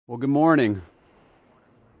Well, good morning.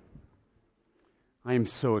 I am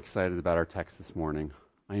so excited about our text this morning.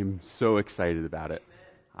 I am so excited about it.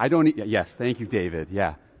 Yes, thank you, David.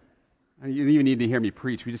 Yeah. You don't even need to hear me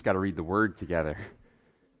preach. We just got to read the word together.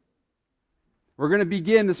 We're going to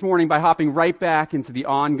begin this morning by hopping right back into the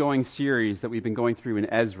ongoing series that we've been going through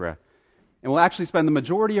in Ezra. And we'll actually spend the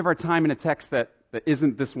majority of our time in a text that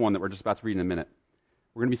isn't this one that we're just about to read in a minute.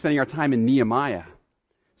 We're going to be spending our time in Nehemiah.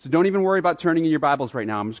 So don't even worry about turning in your Bibles right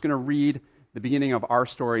now. I'm just going to read the beginning of our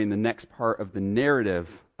story in the next part of the narrative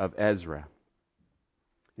of Ezra.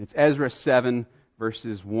 It's Ezra 7,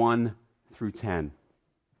 verses 1 through 10.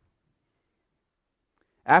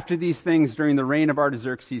 After these things, during the reign of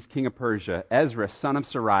Artaxerxes, king of Persia, Ezra, son of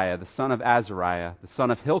Sariah, the son of Azariah, the son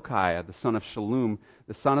of Hilkiah, the son of Shallum,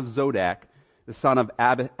 the son of Zodak, the son of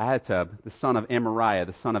Ahitub, the son of Amariah,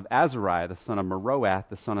 the son of Azariah, the son of Meroath,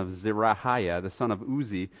 the son of Zerahiah, the son of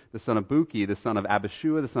Uzi, the son of Buki, the son of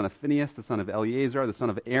Abishua, the son of Phinehas, the son of Eleazar, the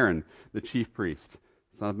son of Aaron, the chief priest,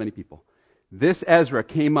 the son of many people. This Ezra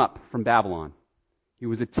came up from Babylon. He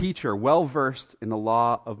was a teacher well versed in the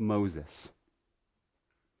law of Moses,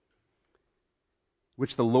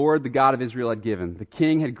 which the Lord, the God of Israel, had given. The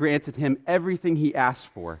king had granted him everything he asked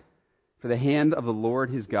for the hand of the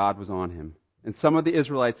Lord his God was on him. And some of the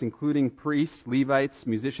Israelites, including priests, Levites,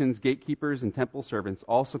 musicians, gatekeepers, and temple servants,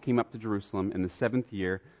 also came up to Jerusalem in the 7th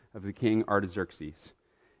year of the king Artaxerxes.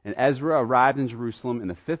 And Ezra arrived in Jerusalem in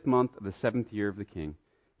the 5th month of the 7th year of the king.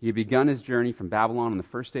 He had begun his journey from Babylon on the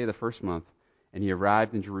 1st day of the 1st month, and he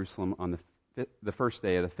arrived in Jerusalem on the 1st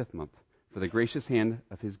day of the 5th month, for the gracious hand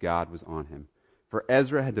of his God was on him. For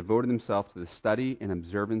Ezra had devoted himself to the study and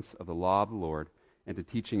observance of the law of the Lord, and to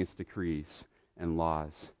teaching its decrees and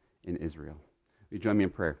laws in Israel. Will you join me in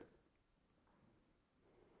prayer?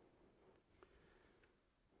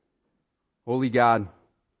 Holy God,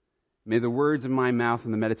 may the words of my mouth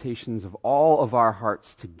and the meditations of all of our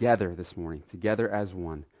hearts together this morning, together as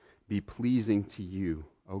one, be pleasing to you,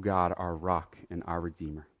 O God, our rock and our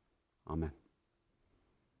Redeemer. Amen.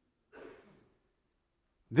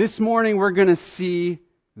 This morning we're going to see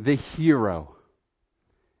the hero,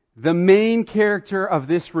 the main character of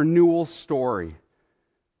this renewal story.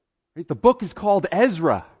 Right? The book is called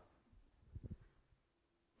Ezra.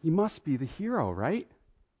 He must be the hero, right?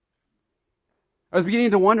 I was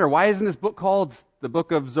beginning to wonder, why isn't this book called the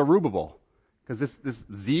book of Zerubbabel? Because this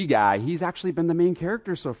Z guy, he's actually been the main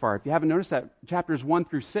character so far. If you haven't noticed that, chapters 1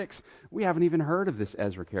 through 6, we haven't even heard of this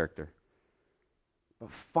Ezra character. But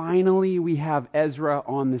finally, we have Ezra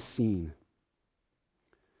on the scene.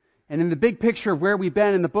 And in the big picture of where we've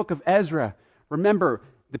been in the book of Ezra, remember,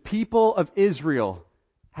 the people of Israel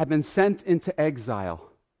had been sent into exile.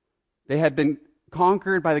 They had been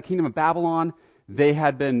conquered by the kingdom of Babylon. The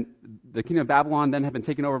kingdom of Babylon then had been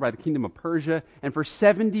taken over by the kingdom of Persia. And for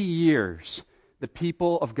 70 years, the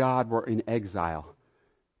people of God were in exile.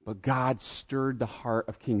 But God stirred the heart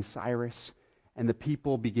of King Cyrus, and the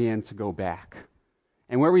people began to go back.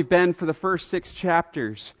 And where we've been for the first 6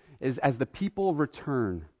 chapters is as the people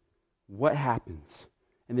return, what happens?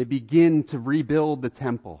 And they begin to rebuild the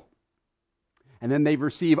temple. And then they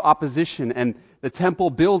receive opposition, and the temple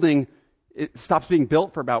building, it stops being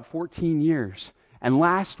built for about 14 years. And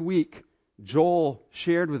last week, Joel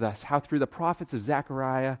shared with us how through the prophets of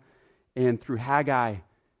Zechariah and through Haggai,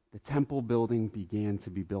 the temple building began to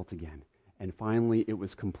be built again. And finally, it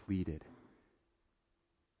was completed.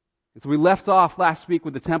 And so we left off last week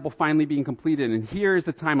with the temple finally being completed, and here's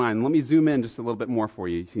the timeline. Let me zoom in just a little bit more for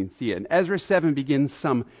you so you can see it. And Ezra 7 begins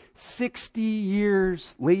some 60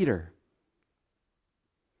 years later.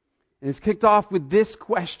 And it's kicked off with this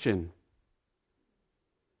question.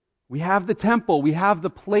 We have the temple, we have the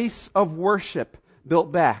place of worship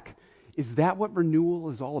built back. Is that what renewal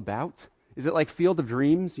is all about? Is it like Field of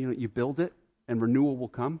Dreams? You build it and renewal will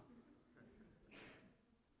come?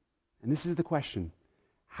 And this is the question.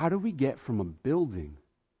 How do we get from a building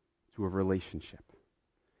to a relationship?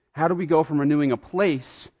 How do we go from renewing a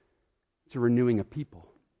place to renewing a people?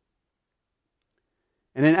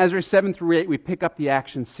 And in Ezra 7 through 8, we pick up the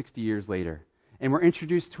action 60 years later. And we're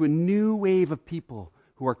introduced to a new wave of people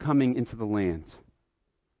who are coming into the land.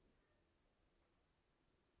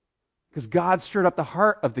 Because God stirred up the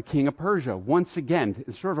heart of the king of Persia once again.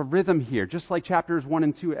 It's sort of a rhythm here. Just like chapters 1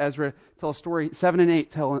 and 2, Ezra tell a story, 7 and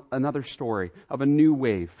 8 tell another story of a new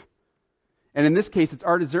wave. And in this case, it's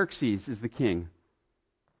Artaxerxes is the king.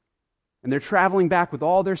 And they're traveling back with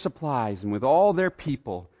all their supplies and with all their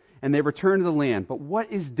people. And they return to the land. But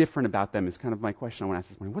what is different about them is kind of my question I want to ask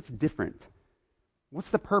this morning. What's different? What's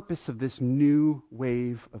the purpose of this new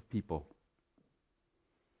wave of people?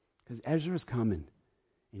 Because Ezra's coming,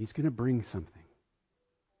 and he's going to bring something.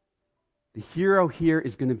 The hero here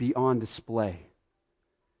is going to be on display.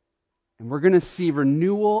 And we're going to see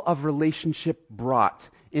renewal of relationship brought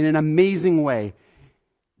in an amazing way.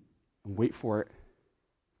 And wait for it.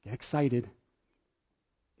 Get excited.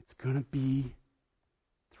 It's going to be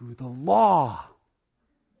through the law.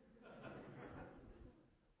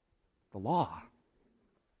 The law.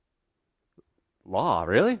 Law,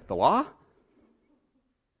 really? The law?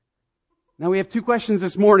 Now we have two questions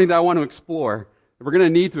this morning that I want to explore. That we're going to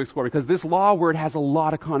need to explore because this law word has a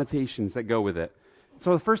lot of connotations that go with it.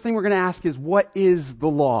 So the first thing we're going to ask is, what is the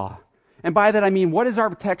law? And by that I mean, what is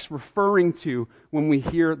our text referring to when we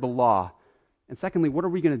hear the law? And secondly, what are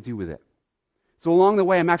we going to do with it? So along the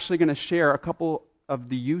way, I'm actually going to share a couple of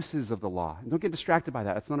the uses of the law. And don't get distracted by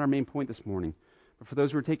that. That's not our main point this morning. But for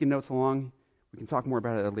those who are taking notes along, we can talk more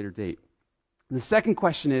about it at a later date. And the second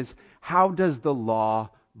question is, how does the law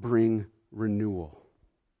bring renewal?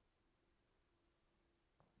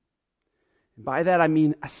 And by that I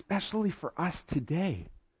mean, especially for us today.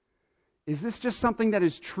 Is this just something that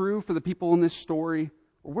is true for the people in this story?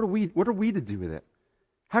 Or what are we to do with it?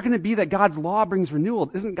 How can it be that God's law brings renewal?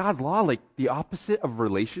 Isn't God's law like the opposite of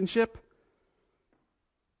relationship?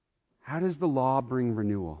 How does the law bring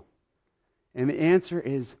renewal? And the answer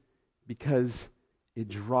is because it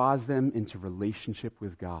draws them into relationship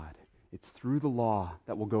with God. It's through the law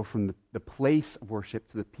that will go from the place of worship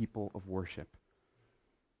to the people of worship.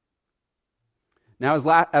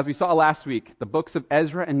 Now, as we saw last week, the books of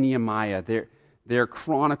Ezra and Nehemiah, they're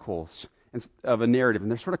chronicles of a narrative,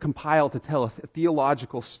 and they're sort of compiled to tell a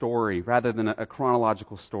theological story rather than a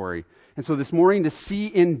chronological story. And so this morning, to see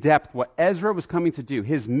in depth what Ezra was coming to do,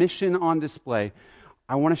 his mission on display,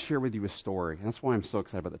 I want to share with you a story. And that's why I'm so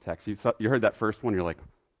excited about the text. You heard that first one, you're like,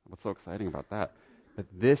 what's so exciting about that? But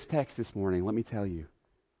this text this morning, let me tell you,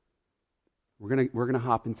 we're gonna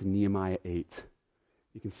hop into Nehemiah 8.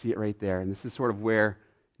 You can see it right there. And this is sort of where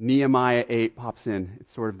Nehemiah 8 pops in.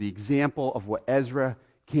 It's sort of the example of what Ezra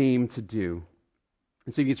came to do.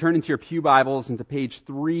 And so if you turn into your pew Bibles into page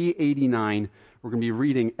 389, we're going to be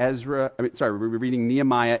reading we're reading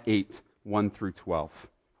Nehemiah 8, 1 through 12.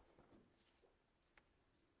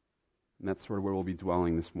 And that's sort of where we'll be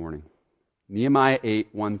dwelling this morning. Nehemiah 8,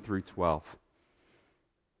 1 through 12.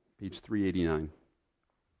 Page 389.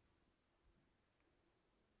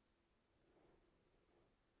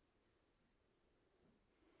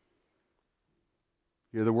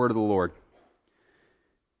 Hear the word of the Lord.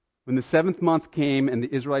 When the 7th month came and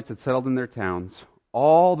the Israelites had settled in their towns,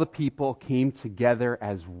 all the people came together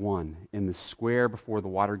as one in the square before the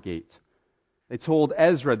water gate. They told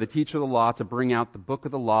Ezra, the teacher of the law, to bring out the book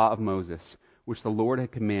of the law of Moses, which the Lord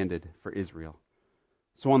had commanded for Israel.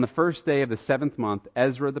 So on the first day of the 7th month,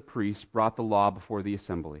 Ezra the priest brought the law before the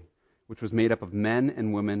assembly, which was made up of men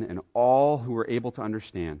and women and all who were able to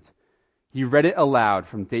understand. He read it aloud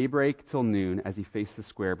from daybreak till noon as he faced the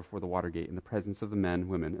square before the water gate in the presence of the men,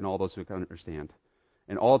 women, and all those who could understand.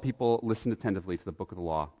 And all the people listened attentively to the book of the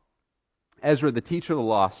law. Ezra, the teacher of the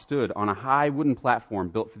law, stood on a high wooden platform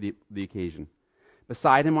built for the occasion.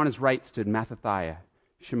 Beside him on his right stood Mattathiah,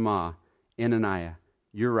 Shema, Ananiah,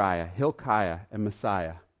 Uriah, Hilkiah, and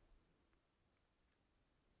Messiah.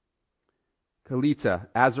 Kelita,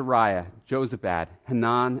 Azariah, Jozabad,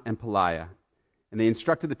 Hanan, and Peliah. And they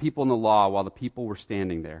instructed the people in the law while the people were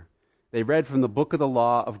standing there. They read from the book of the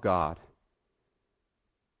law of God,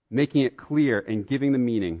 making it clear and giving the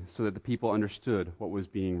meaning so that the people understood what was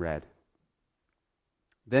being read.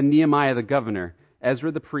 Then Nehemiah the governor,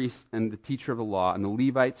 Ezra the priest and the teacher of the law, and the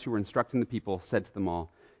Levites who were instructing the people said to them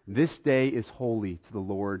all, "This day is holy to the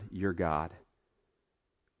Lord your God.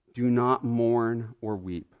 Do not mourn or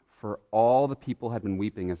weep," for all the people had been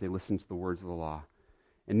weeping as they listened to the words of the law.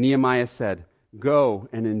 And Nehemiah said, Go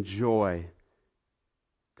and enjoy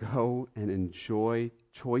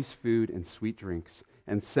choice food and sweet drinks,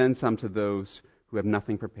 and send some to those who have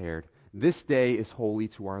nothing prepared. This day is holy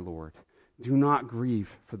to our Lord. Do not grieve,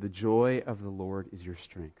 for the joy of the Lord is your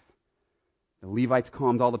strength." The Levites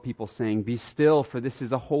calmed all the people, saying, "Be still, for this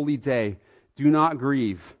is a holy day. Do not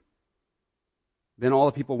grieve." Then all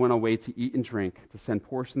the people went away to eat and drink, to send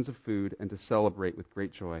portions of food, and to celebrate with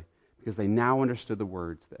great joy, because they now understood the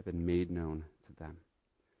words that had been made known to them.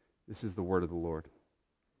 This is the word of the Lord.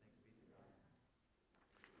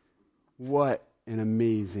 What an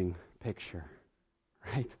amazing picture,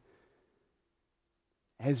 right?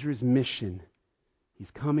 Ezra's mission,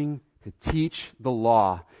 he's coming to teach the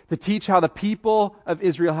law, to teach how the people of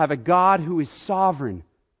Israel have a God who is sovereign,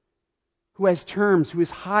 who has terms, who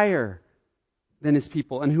is higher than his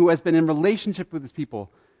people, and who has been in relationship with his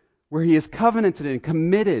people, where he is covenanted and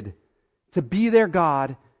committed to be their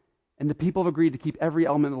God And the people have agreed to keep every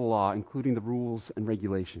element of the law, including the rules and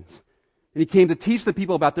regulations. And he came to teach the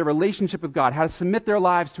people about their relationship with God, how to submit their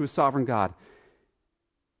lives to a sovereign God. I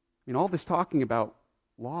mean, all this talking about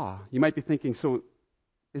law, you might be thinking, so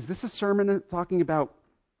is this a sermon talking about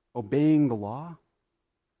obeying the law?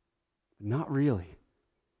 Not really.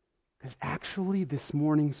 Because actually this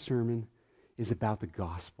morning's sermon is about the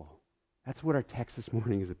gospel. That's what our text this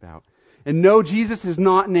morning is about. And no, Jesus is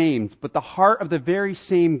not named, but the heart of the very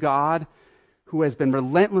same God who has been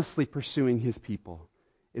relentlessly pursuing his people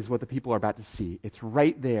is what the people are about to see. It's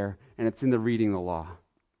right there, and it's in the reading of the law.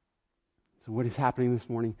 So what is happening this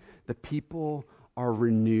morning? The people are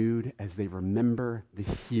renewed as they remember the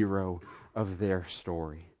hero of their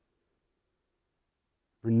story.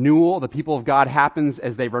 Renewal, the people of God, happens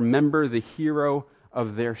as they remember the hero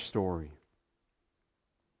of their story.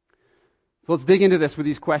 So let's dig into this with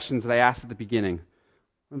these questions that I asked at the beginning.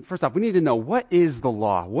 First off, we need to know, what is the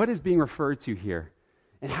law? What is being referred to here?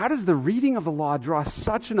 And how does the reading of the law draw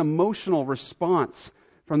such an emotional response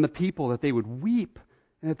from the people that they would weep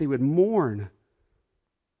and that they would mourn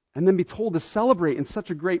and then be told to celebrate in such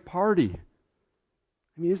a great party?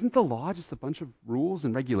 I mean, isn't the law just a bunch of rules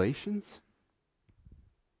and regulations?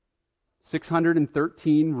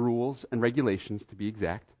 613 rules and regulations, to be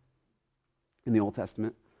exact, in the Old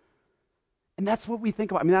Testament. And that's what we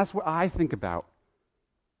think about. I mean, that's what I think about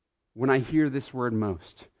when I hear this word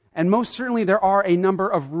most. And most certainly there are a number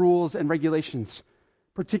of rules and regulations,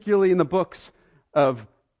 particularly in the books of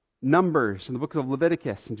Numbers, in the books of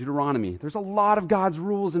Leviticus and Deuteronomy. There's a lot of God's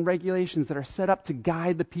rules and regulations that are set up to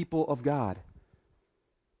guide the people of God.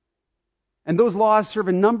 And those laws serve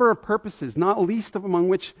a number of purposes, not least of among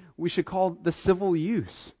which we should call the civil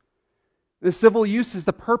use. The civil use is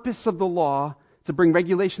the purpose of the law to bring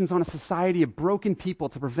regulations on a society of broken people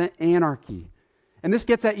to prevent anarchy. And this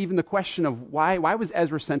gets at even the question of why was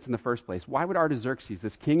Ezra sent in the first place? Why would Artaxerxes,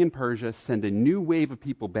 this king in Persia, send a new wave of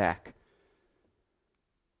people back?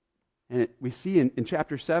 And we see in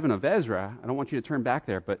chapter 7 of Ezra, I don't want you to turn back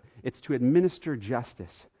there, but it's to administer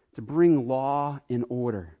justice, to bring law in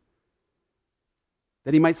order.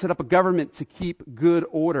 That he might set up a government to keep good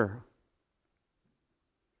order.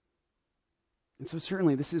 And so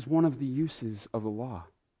certainly this is one of the uses of the law.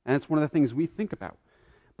 And it's one of the things we think about.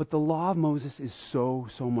 But the law of Moses is so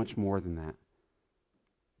much more than that.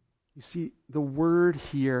 You see, the word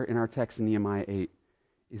here in our text in Nehemiah 8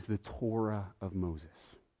 is the Torah of Moses.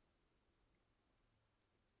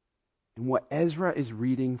 And what Ezra is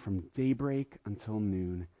reading from daybreak until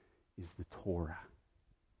noon is the Torah.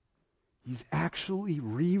 He's actually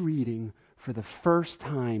rereading for the first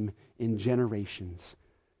time in generations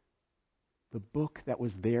the book that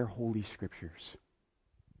was their Holy Scriptures.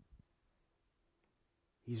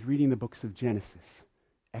 He's reading the books of Genesis,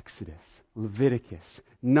 Exodus, Leviticus,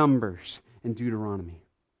 Numbers, and Deuteronomy.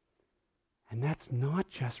 And that's not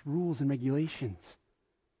just rules and regulations.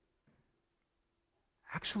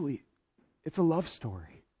 Actually, it's a love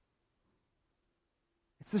story.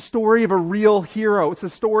 It's the story of a real hero. It's the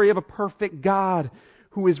story of a perfect God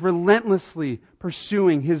who is relentlessly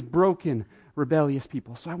pursuing his broken, rebellious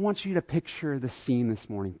people. So I want you to picture the scene this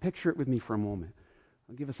morning. Picture it with me for a moment.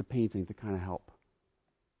 I'll give us a painting to kind of help.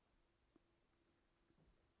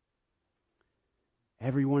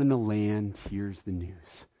 Everyone in the land hears the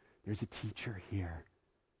news. There's a teacher here.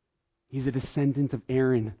 He's a descendant of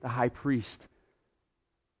Aaron, the high priest.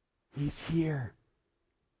 He's here.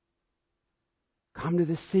 Come to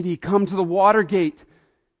the city. Come to the water gate.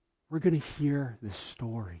 We're going to hear the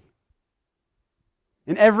story.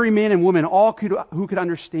 And every man and woman, all who could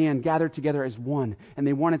understand, gathered together as one, and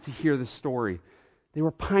they wanted to hear the story. They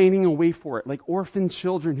were pining away for it, like orphan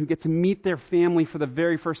children who get to meet their family for the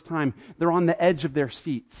very first time. They're on the edge of their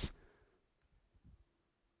seats.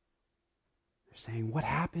 They're saying, what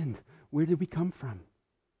happened? Where did we come from?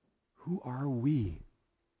 Who are we?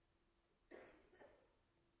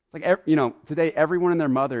 Like, today everyone and their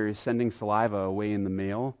mother is sending saliva away in the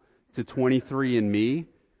mail to 23andMe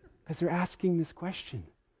because they're asking this question.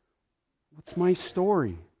 What's my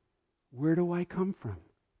story? Where do I come from?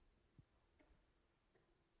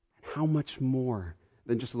 And how much more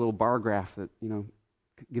than just a little bar graph that,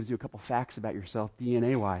 gives you a couple facts about yourself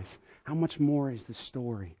DNA-wise? How much more is the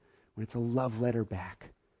story when it's a love letter back?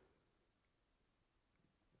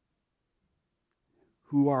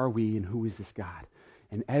 Who are we and who is this God?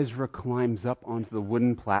 And Ezra climbs up onto the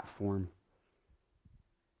wooden platform.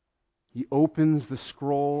 He opens the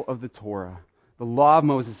scroll of the Torah, the law of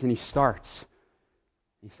Moses, and he starts.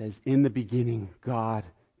 He says, in the beginning, God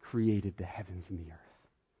created the heavens and the earth.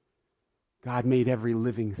 God made every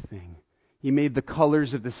living thing. He made the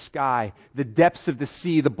colors of the sky, the depths of the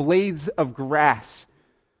sea, the blades of grass,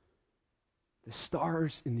 the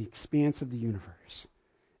stars in the expanse of the universe.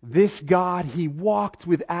 This God, He walked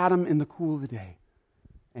with Adam in the cool of the day,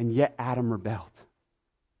 and yet Adam rebelled.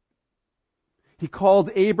 He called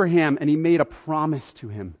Abraham and He made a promise to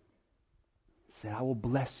him. He said, I will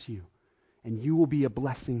bless you, and you will be a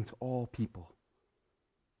blessing to all people.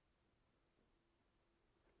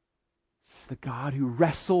 This is the God who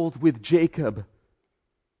wrestled with Jacob,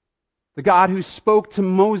 the God who spoke to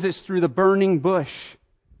Moses through the burning bush,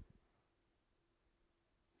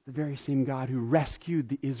 the very same God who rescued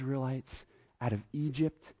the Israelites out of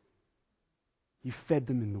Egypt. He fed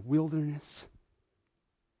them in the wilderness.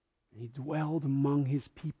 He dwelled among His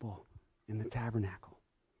people in the tabernacle.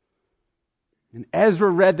 And Ezra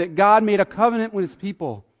read that God made a covenant with His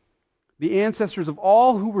people, the ancestors of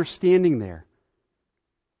all who were standing there,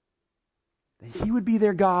 that He would be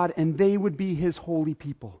their God and they would be His holy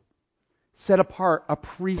people, set apart, a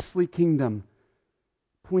priestly kingdom,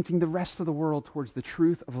 pointing the rest of the world towards the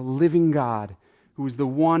truth of a living God who is the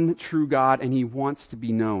one true God, and He wants to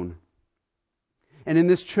be known. And in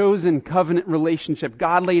this chosen covenant relationship,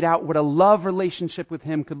 God laid out what a love relationship with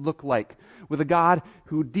Him could look like, with a God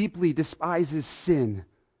who deeply despises sin.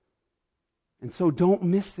 And so don't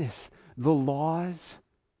miss this. The laws,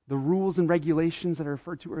 the rules and regulations that I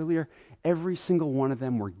referred to earlier, every single one of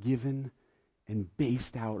them were given and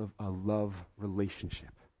based out of a love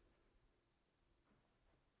relationship.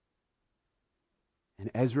 And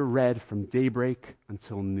Ezra read from daybreak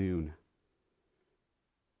until noon.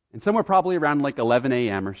 And somewhere probably around like 11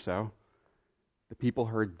 a.m. or so, the people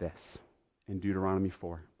heard this in Deuteronomy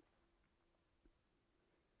 4.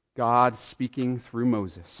 God speaking through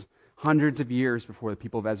Moses, hundreds of years before the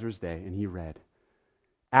people of Ezra's day, and he read,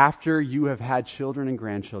 after you have had children and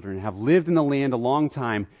grandchildren and have lived in the land a long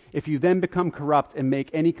time, if you then become corrupt and make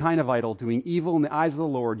any kind of idol, doing evil in the eyes of the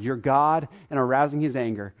Lord, your God, and arousing His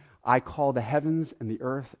anger, I call the heavens and the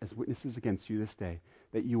earth as witnesses against you this day,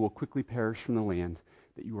 that you will quickly perish from the land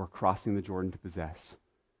that you are crossing the Jordan to possess.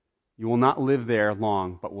 You will not live there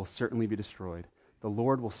long, but will certainly be destroyed. The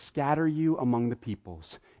Lord will scatter you among the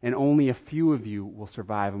peoples, and only a few of you will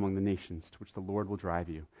survive among the nations to which the Lord will drive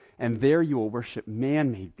you. And there you will worship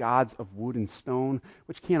man-made gods of wood and stone,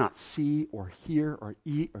 which cannot see or hear or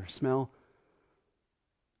eat or smell.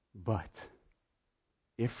 But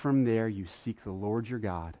if from there you seek the Lord your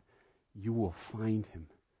God, you will find Him.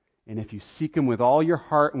 And if you seek Him with all your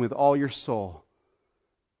heart and with all your soul,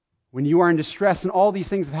 when you are in distress and all these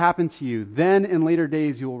things have happened to you, then in later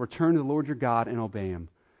days you will return to the Lord your God and obey Him.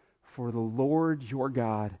 For the Lord your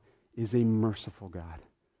God is a merciful God.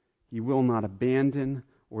 He will not abandon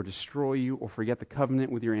or destroy you or forget the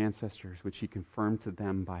covenant with your ancestors, which He confirmed to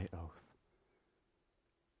them by oath.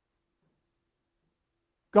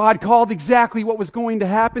 God called exactly what was going to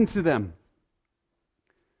happen to them.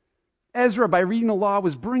 Ezra, by reading the law,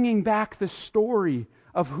 was bringing back the story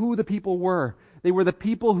of who the people were. They were the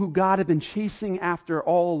people who God had been chasing after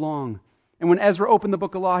all along. And when Ezra opened the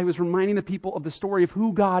book of law, he was reminding the people of the story of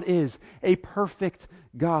who God is, a perfect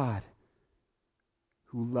God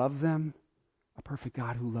who loved them, a perfect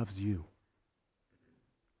God who loves you.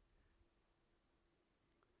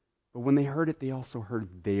 But when they heard it, they also heard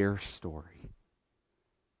their story.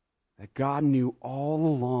 That God knew all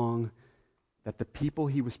along that the people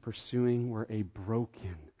He was pursuing were a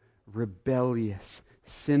broken, rebellious,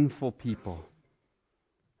 sinful people.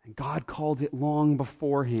 And God called it long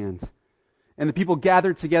beforehand. And the people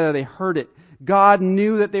gathered together, they heard it. God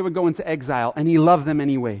knew that they would go into exile, and He loved them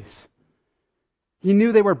anyways. He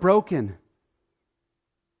knew they were broken,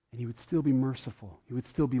 and He would still be merciful. He would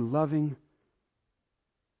still be loving,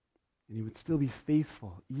 and He would still be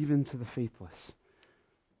faithful, even to the faithless.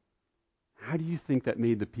 How do you think that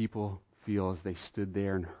made the people feel as they stood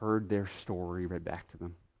there and heard their story read back to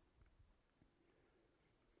them?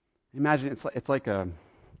 Imagine it's like a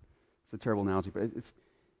terrible analogy, but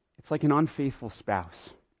it's like an unfaithful spouse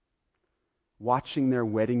watching their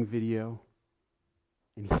wedding video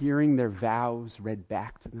and hearing their vows read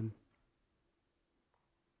back to them.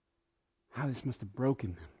 How this must have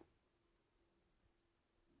broken them.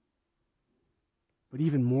 But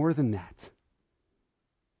even more than that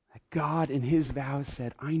God in His vows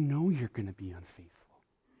said, I know you're going to be unfaithful.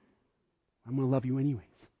 I'm going to love you anyways.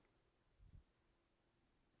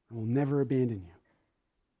 I will never abandon you.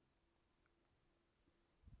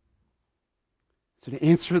 So to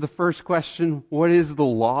answer the first question, what is the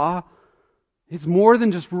law? It's more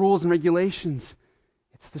than just rules and regulations.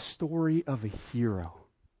 It's the story of a hero.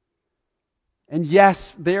 And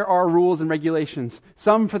yes, there are rules and regulations,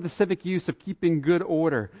 some for the civic use of keeping good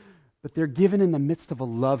order. But they're given in the midst of a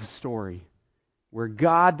love story where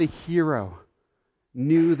God, the hero,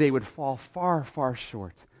 knew they would fall far, far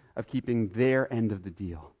short of keeping their end of the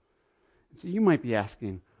deal. So you might be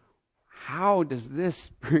asking, how does this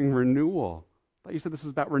bring renewal? I thought you said this was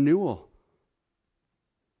about renewal.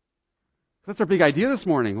 That's our big idea this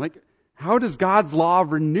morning. Like, how does God's law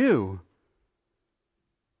renew?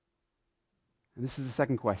 And this is the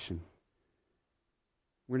second question.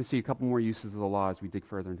 We're going to see a couple more uses of the law as we dig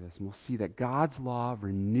further into this. And we'll see that God's law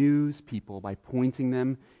renews people by pointing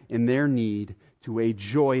them in their need to a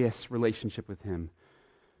joyous relationship with Him.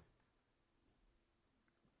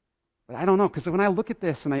 But I don't know, because when I look at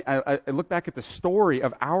this and I look back at the story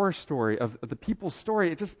of our story, of the people's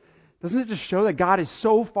story, doesn't it just show that God is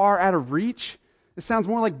so far out of reach? It sounds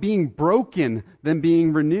more like being broken than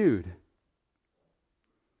being renewed.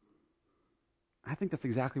 I think that's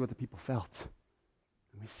exactly what the people felt.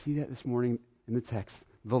 And we see that this morning in the text.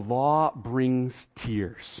 The law brings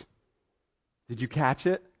tears. Did you catch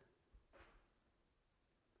it?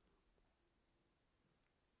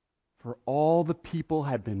 For all the people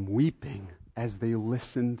had been weeping as they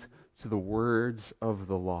listened to the words of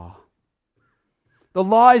the law. The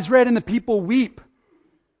law is read and the people weep.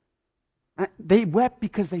 They wept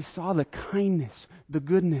because they saw the kindness, the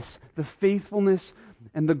goodness, the faithfulness,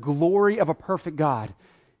 and the glory of a perfect God.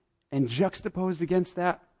 And juxtaposed against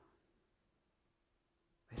that,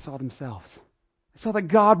 they saw themselves. They saw that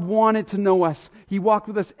God wanted to know us. He walked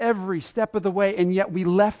with us every step of the way, and yet we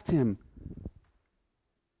left Him.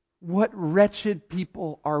 What wretched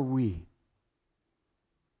people are we?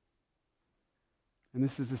 And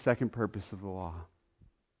this is the second purpose of the law.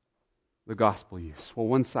 The gospel use. Well,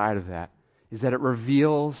 one side of that is that it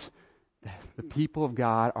reveals that the people of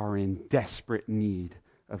God are in desperate need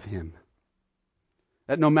of Him.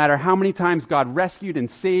 That no matter how many times God rescued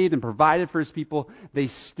and saved and provided for His people, they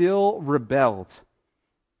still rebelled.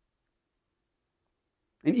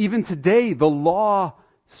 And even today, the law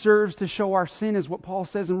serves to show our sin, is what Paul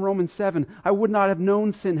says in Romans 7. I would not have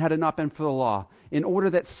known sin had it not been for the law, in order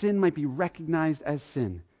that sin might be recognized as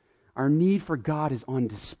sin. Our need for God is on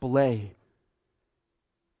display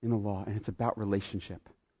in the law, and it's about relationship.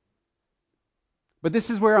 But this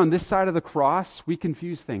is where on this side of the cross we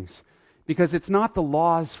confuse things, because it's not the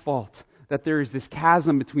law's fault that there is this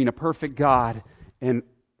chasm between a perfect God and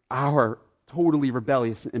our totally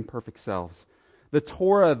rebellious and imperfect selves. The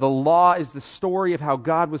Torah, the law, is the story of how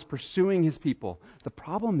God was pursuing His people. The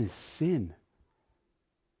problem is sin.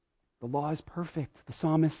 The law is perfect. The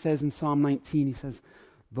psalmist says in Psalm 19, he says,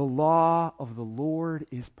 the law of the Lord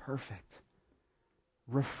is perfect,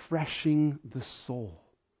 refreshing the soul.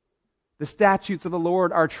 The statutes of the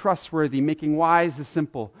Lord are trustworthy, making wise the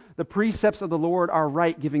simple. The precepts of the Lord are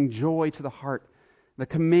right, giving joy to the heart. The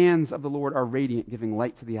commands of the Lord are radiant, giving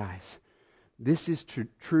light to the eyes. This is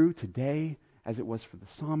true today, as it was for the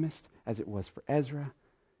psalmist, as it was for Ezra,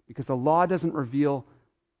 because the law doesn't reveal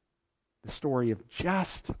the story of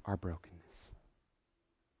just our brokenness.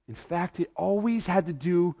 In fact, it always had to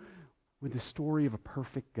do with the story of a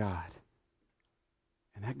perfect God.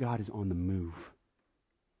 And that God is on the move.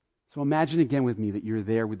 So imagine again with me that you're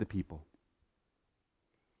there with the people.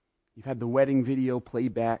 You've had the wedding video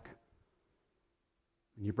played back,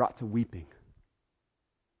 and you're brought to weeping.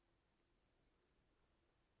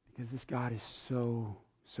 Because this God is so,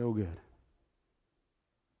 so good.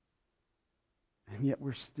 And yet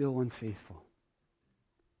we're still unfaithful.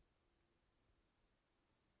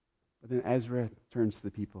 But then Ezra turns to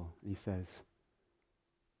the people and he says,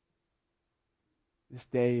 this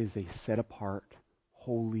day is a set-apart,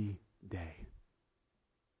 holy day.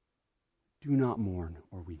 Do not mourn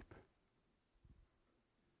or weep.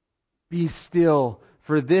 Be still,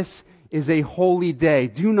 for this is a holy day.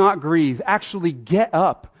 Do not grieve. Actually, get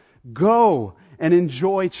up. Go and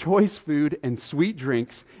enjoy choice food and sweet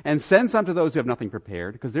drinks, and send some to those who have nothing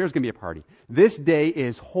prepared, because there's going to be a party. This day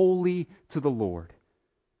is holy to the Lord.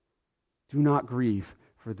 Do not grieve,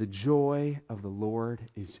 for the joy of the Lord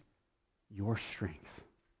is your strength.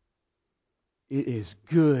 It is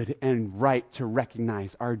good and right to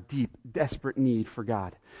recognize our deep, desperate need for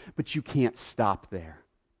God. But you can't stop there.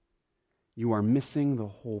 You are missing the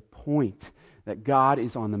whole point, that God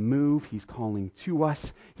is on the move. He's calling to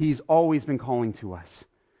us. He's always been calling to us.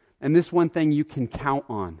 And this one thing you can count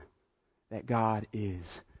on, that God is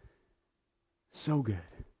so good.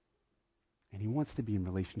 And He wants to be in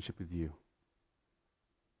relationship with you.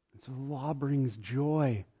 And so the law brings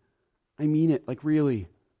joy. I mean it, like really.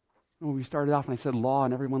 When we started off and I said law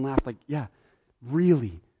and everyone laughed, like, yeah,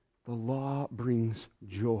 really, the law brings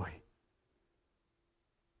joy.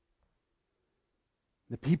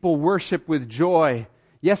 The people worship with joy,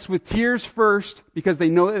 Yes, with tears first, because they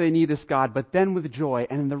know that they need this God, but then with joy.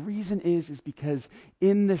 And the reason is because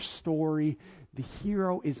in this story, the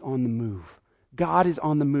hero is on the move. God is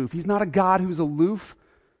on the move. He's not a God who's aloof.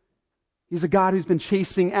 He's a God who's been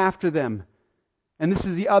chasing after them. And this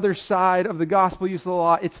is the other side of the gospel use of the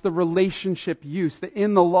law. It's the relationship use. That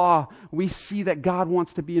in the law, we see that God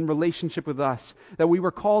wants to be in relationship with us. That we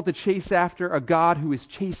were called to chase after a God who is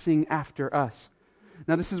chasing after us.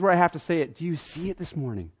 Now this is where I have to say it. Do you see it this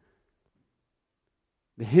morning?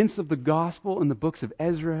 The hints of the gospel in the books of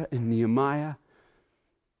Ezra and Nehemiah.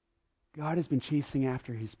 God has been chasing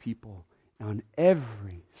after His people on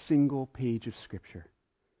every single page of Scripture.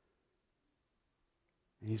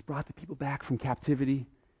 And He's brought the people back from captivity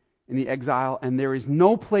in the exile, and there is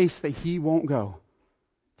no place that He won't go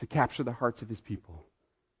to capture the hearts of His people.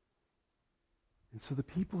 And so the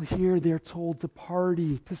people here, they're told to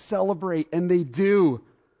party, to celebrate, and they do.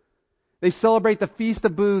 They celebrate the Feast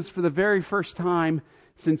of Booths for the very first time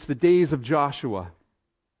since the days of Joshua.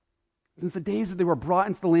 Since the days that they were brought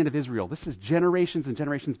into the land of Israel. This is generations and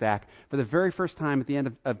generations back. For the very first time at the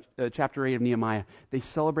end of chapter 8 of Nehemiah, they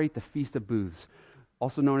celebrate the Feast of Booths,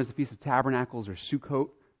 also known as the Feast of Tabernacles or Sukkot,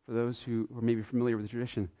 for those who are maybe familiar with the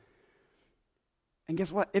tradition. And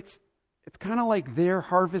guess what? It's kind of like their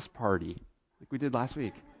harvest party, like we did last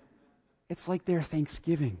week. It's like their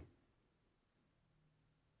Thanksgiving.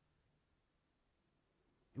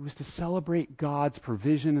 It was to celebrate God's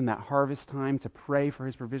provision in that harvest time, to pray for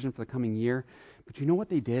His provision for the coming year. But you know what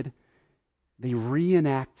they did? They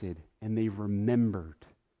reenacted and they remembered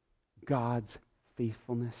God's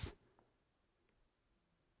faithfulness.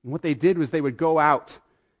 And what they did was they would go out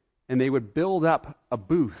and they would build up a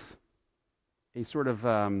booth, a sort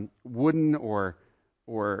of wooden or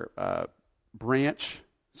branch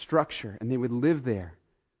structure, and they would live there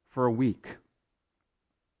for a week.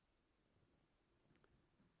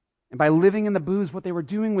 And by living in the booths, what they were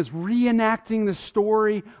doing was reenacting the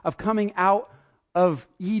story of coming out of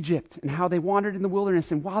Egypt and how they wandered in the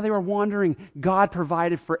wilderness. And while they were wandering, God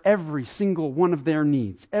provided for every single one of their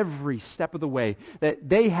needs, every step of the way. That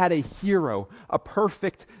they had a hero, a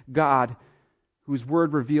perfect God whose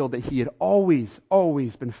word revealed that He had always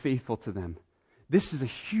been faithful to them. This is a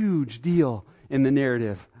huge deal in the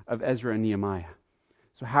narrative of Ezra and Nehemiah.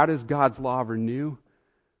 So how does God's law renew?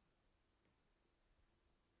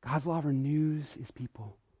 God's law renews His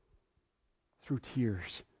people through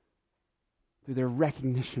tears, through their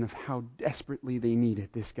recognition of how desperately they needed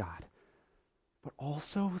this God, but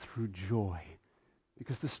also through joy,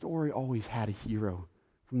 because the story always had a hero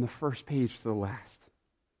from the first page to the last.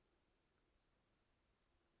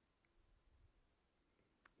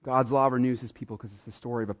 God's law renews His people because it's the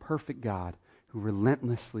story of a perfect God who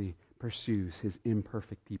relentlessly pursues His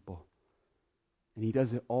imperfect people. And He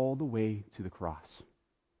does it all the way to the cross.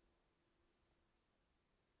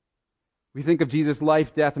 We think of Jesus'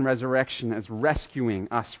 life, death, and resurrection as rescuing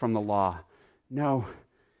us from the law. No,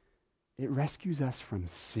 it rescues us from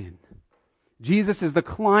sin. Jesus is the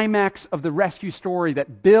climax of the rescue story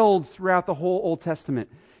that builds throughout the whole Old Testament.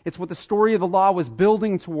 It's what the story of the law was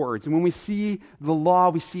building towards. And when we see the law,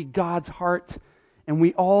 we see God's heart, and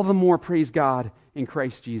we all the more praise God in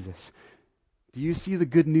Christ Jesus. Do you see the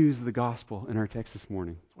good news of the gospel in our text this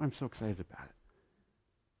morning? That's why I'm so excited about it.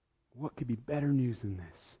 What could be better news than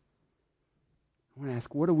this? I want to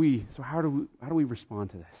ask, how do we respond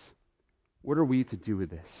to this? What are we to do with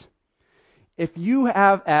this? If you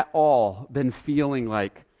have at all been feeling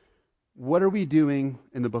like, what are we doing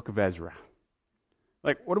in the book of Ezra?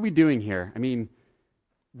 Like, what are we doing here? I mean,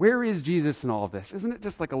 where is Jesus in all of this? Isn't it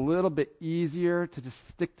just like a little bit easier to just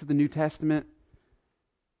stick to the New Testament?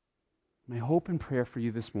 My hope and prayer for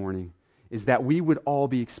you this morning is that we would all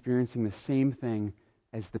be experiencing the same thing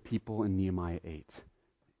as the people in Nehemiah 8.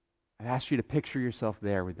 I've asked you to picture yourself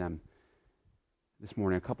there with them this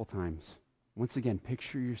morning a couple times. Once again,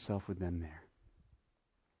 picture yourself with them there.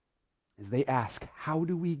 As they ask, how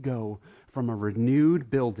do we go from a renewed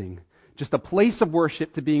building, just a place of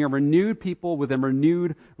worship, to being a renewed people with a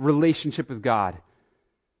renewed relationship with God?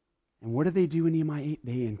 And what do they do in Nehemiah 8?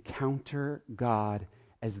 They encounter God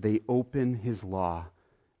as they open His law,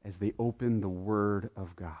 as they open the Word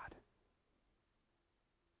of God.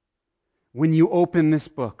 When you open this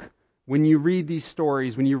book, when you read these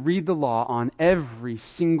stories, when you read the law on every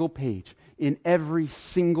single page, in every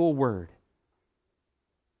single word,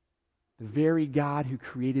 the very God who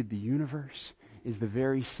created the universe is the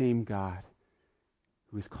very same God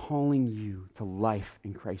who is calling you to life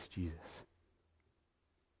in Christ Jesus.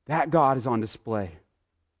 That God is on display.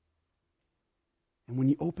 And when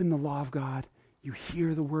you open the law of God, you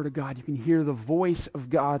hear the Word of God. You can hear the voice of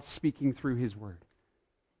God speaking through His Word.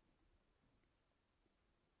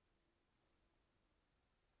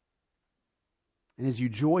 And as you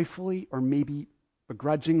joyfully or maybe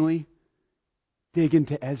begrudgingly dig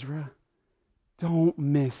into Ezra, don't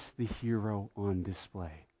miss the hero on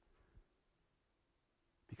display.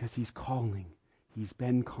 Because he's calling. He's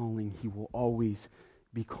been calling. He will always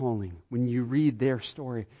be calling. When you read their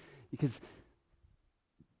story, because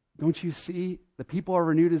don't you see, the people are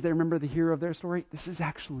renewed as they remember the hero of their story? This is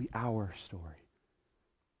actually our story.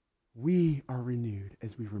 We are renewed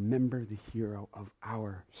as we remember the hero of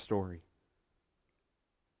our story.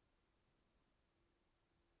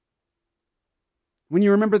 When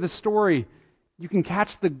you remember the story, you can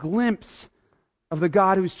catch the glimpse of the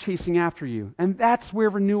God who's chasing after you. And that's where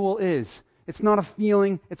renewal is. It's not a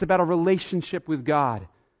feeling, it's about a relationship with God.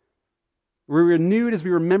 We're renewed as we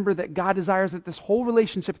remember that God desires that this whole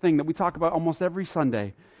relationship thing that we talk about almost every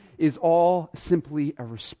Sunday is all simply a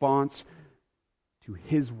response to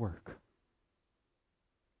His work.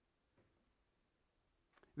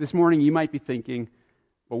 This morning you might be thinking,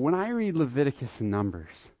 but when I read Leviticus and Numbers,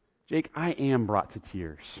 Jake, I am brought to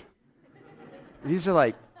tears. These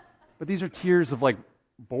are tears of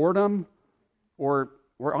boredom or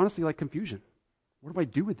honestly confusion. What do I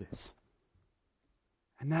do with this?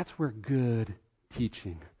 And that's where good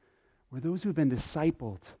teaching, where those who have been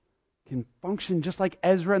discipled can function just like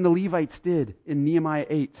Ezra and the Levites did in Nehemiah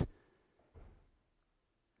 8. It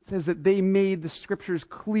says that they made the scriptures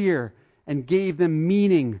clear and gave them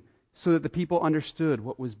meaning so that the people understood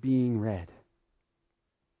what was being read.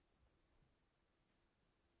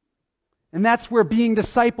 And that's where being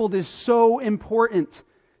discipled is so important.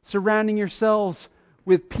 Surrounding yourselves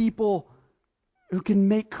with people who can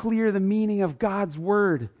make clear the meaning of God's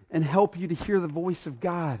Word and help you to hear the voice of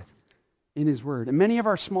God in His Word. And many of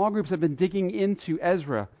our small groups have been digging into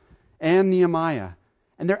Ezra and Nehemiah.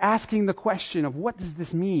 And they're asking the question of what does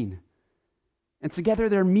this mean? And together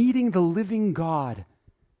they're meeting the living God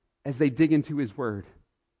as they dig into His Word.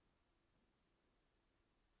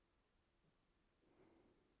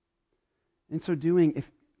 In so doing, if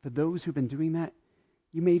for those who've been doing that,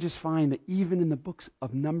 you may just find that even in the books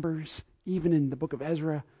of Numbers, even in the book of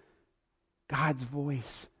Ezra, God's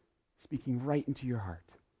voice speaking right into your heart,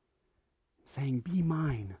 saying, "Be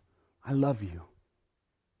mine, I love you,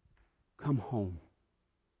 come home."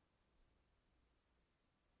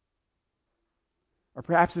 Or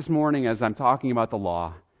perhaps this morning as I'm talking about the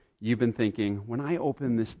law, you've been thinking, when I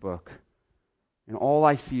open this book and all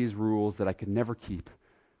I see is rules that I could never keep,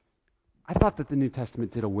 I thought that the New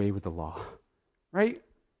Testament did away with the law, right?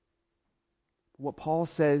 What Paul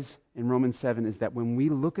says in Romans 7 is that when we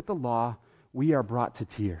look at the law, we are brought to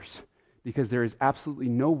tears because there is absolutely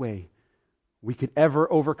no way we could ever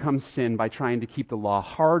overcome sin by trying to keep the law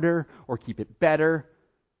harder or keep it better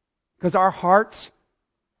because our hearts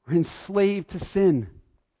are enslaved to sin.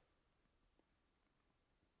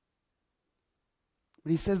 But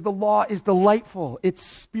he says the law is delightful, it's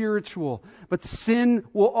spiritual, but sin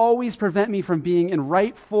will always prevent me from being in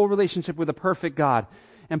right, full relationship with a perfect God.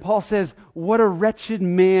 And Paul says, what a wretched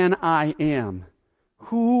man I am.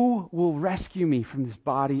 Who will rescue me from this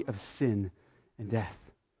body of sin and death?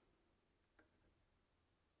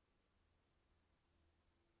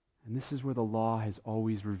 And this is where the law has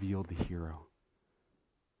always revealed the hero.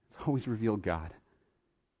 It's always revealed God.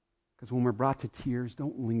 Because when we're brought to tears,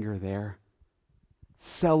 don't linger there.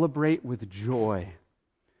 Celebrate with joy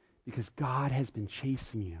because God has been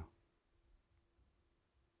chasing you.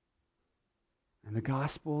 And the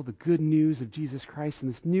gospel, the good news of Jesus Christ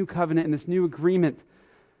and this new covenant and this new agreement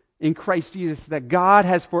in Christ Jesus, that God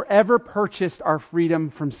has forever purchased our freedom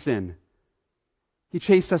from sin. He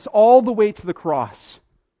chased us all the way to the cross.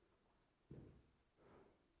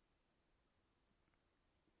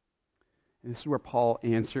 And this is where Paul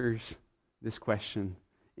answers this question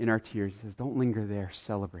in our tears. He says, don't linger there,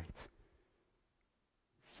 celebrate.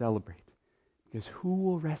 Celebrate. Because who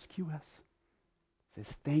will rescue us? It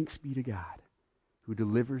says, thanks be to God who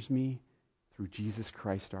delivers me through Jesus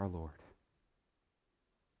Christ our Lord.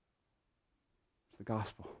 It's the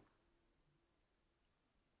gospel.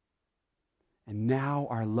 And now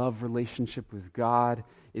our love relationship with God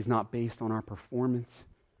is not based on our performance.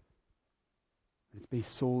 It's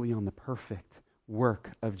based solely on the perfect work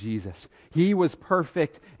of Jesus. He was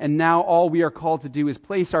perfect, and now all we are called to do is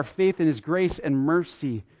place our faith in His grace and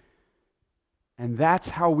mercy. And that's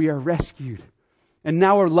how we are rescued. And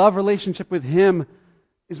now our love relationship with Him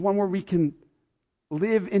is one where we can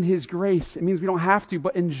live in His grace. It means we don't have to,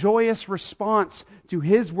 but in joyous response to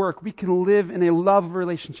His work, we can live in a love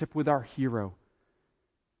relationship with our hero.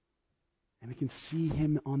 And we can see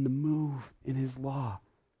Him on the move in His law.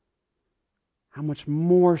 How much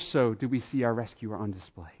more so do we see our rescuer on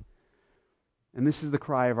display? And this is the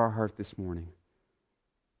cry of our heart this morning.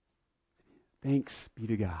 Thanks be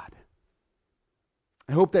to God.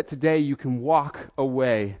 I hope that today you can walk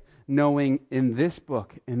away knowing in this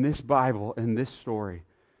book, in this Bible, in this story,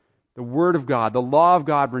 the Word of God, the law of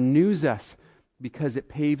God renews us because it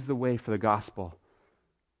paves the way for the gospel.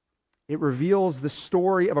 It reveals the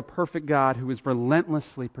story of a perfect God who is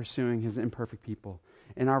relentlessly pursuing His imperfect people.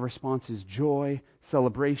 And our response is joy,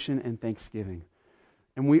 celebration, and thanksgiving.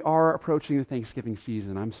 And we are approaching the Thanksgiving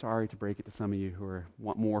season. I'm sorry to break it to some of you who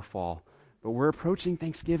want more fall. But we're approaching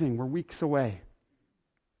Thanksgiving. We're weeks away.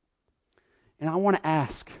 And I want to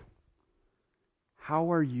ask,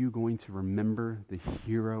 how are you going to remember the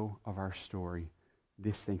hero of our story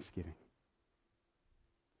this Thanksgiving?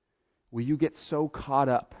 Will you get so caught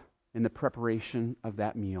up in the preparation of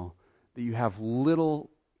that meal that you have little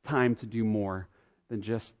time to do more than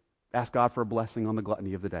just ask God for a blessing on the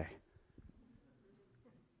gluttony of the day?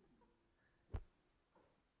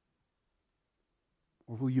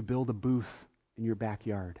 Or will you build a booth in your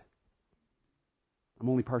backyard? I'm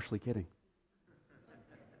only partially kidding.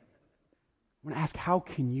 I want to ask, how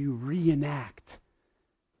can you reenact?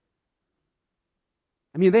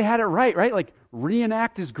 I mean, they had it right? Like,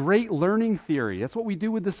 reenact is great learning theory. That's what we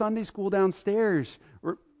do with the Sunday school downstairs.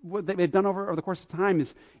 Or what they've done over the course of time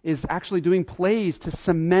is actually doing plays to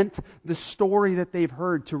cement the story that they've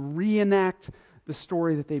heard, to reenact the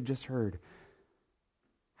story that they've just heard.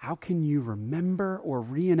 How can you remember or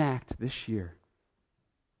reenact this year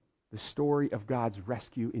the story of God's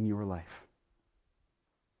rescue in your life?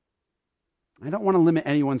 I don't want to limit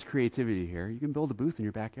anyone's creativity here. You can build a booth in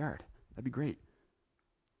your backyard. That'd be great.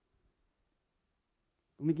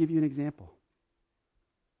 Let me give you an example.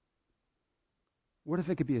 What if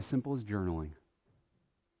it could be as simple as journaling?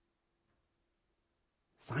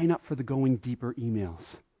 Sign up for the Going Deeper emails.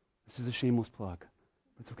 This is a shameless plug.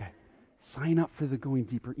 It's okay. Sign up for the Going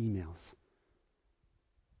Deeper emails.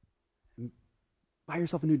 And buy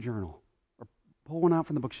yourself a new journal or pull one out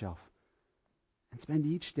from the bookshelf and spend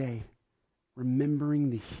each day remembering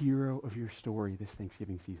the hero of your story this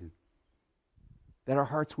Thanksgiving season. That our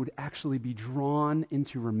hearts would actually be drawn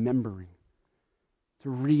into remembering, to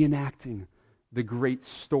reenacting the great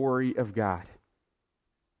story of God.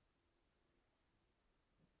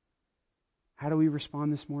 How do we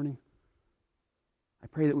respond this morning? I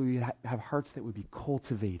pray that we would have hearts that would be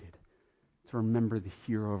cultivated to remember the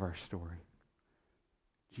hero of our story,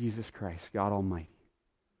 Jesus Christ, God Almighty,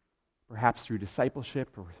 perhaps through discipleship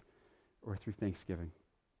or through thanksgiving.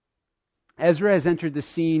 Ezra has entered the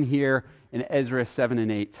scene here in Ezra 7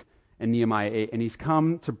 and 8 and Nehemiah 8, and he's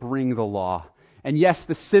come to bring the law. And yes,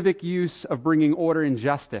 the civic use of bringing order and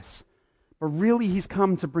justice, but really he's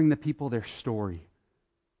come to bring the people their story.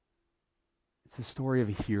 It's the story of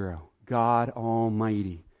a hero, God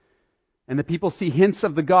Almighty. And the people see hints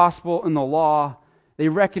of the gospel in the law. They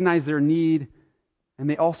recognize their need, and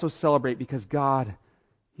they also celebrate because God,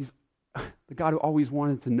 He's the God who always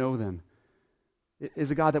wanted to know them,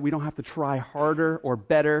 is a God that we don't have to try harder or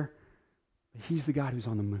better. He's the God who's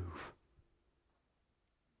on the move.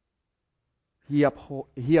 He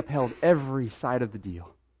upheld every side of the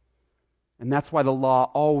deal. And that's why the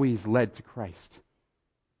law always led to Christ.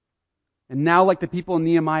 And now, like the people in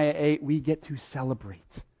Nehemiah 8, we get to celebrate.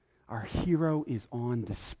 Our hero is on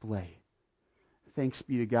display. Thanks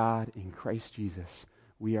be to God, in Christ Jesus,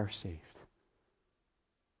 we are saved.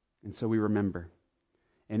 And so we remember.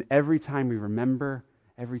 And every time we remember,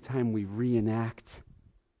 every time we reenact,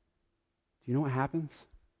 do you know what happens?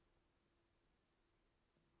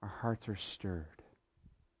 Our hearts are stirred.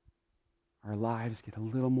 Our lives get a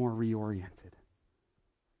little more reoriented.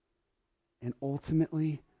 And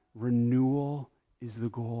ultimately, renewal is the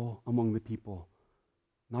goal among the people.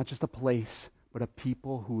 Not just a place, but a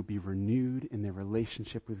people who would be renewed in their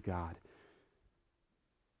relationship with God.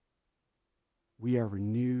 We are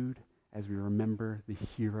renewed as we remember the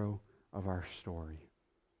hero of our story.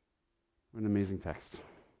 What an amazing text.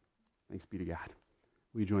 Thanks be to God.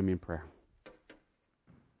 Will you join me in prayer?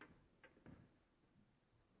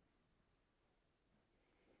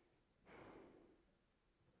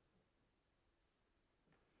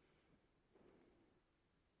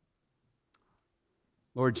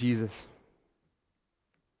 Lord Jesus,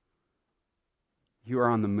 you are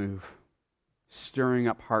on the move, stirring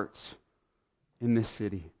up hearts in this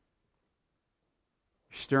city,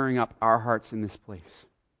 stirring up our hearts in this place.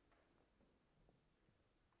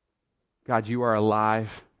 God, you are alive,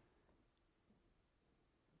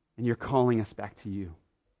 and you're calling us back to you.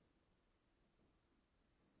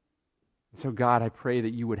 And so, God, I pray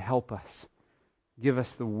that you would help us, give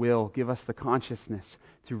us the will, give us the consciousness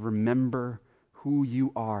to remember who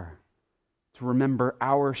you are, to remember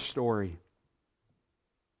our story,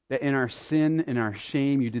 That in our sin and our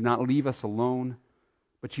shame, you did not leave us alone,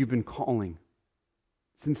 but you've been calling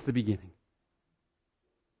since the beginning.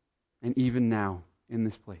 And even now, in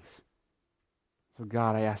this place. So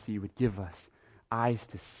God, I ask that you would give us eyes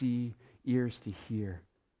to see, ears to hear,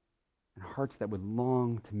 and hearts that would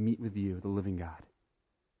long to meet with you, the living God.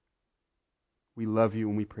 We love you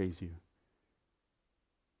and we praise you.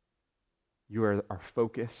 You are our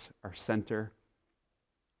focus, our center.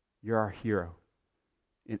 You're our hero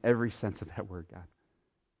in every sense of that word, God.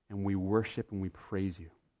 And we worship and we praise you.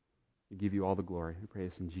 We give you all the glory. We pray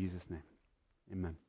this in Jesus' name. Amen.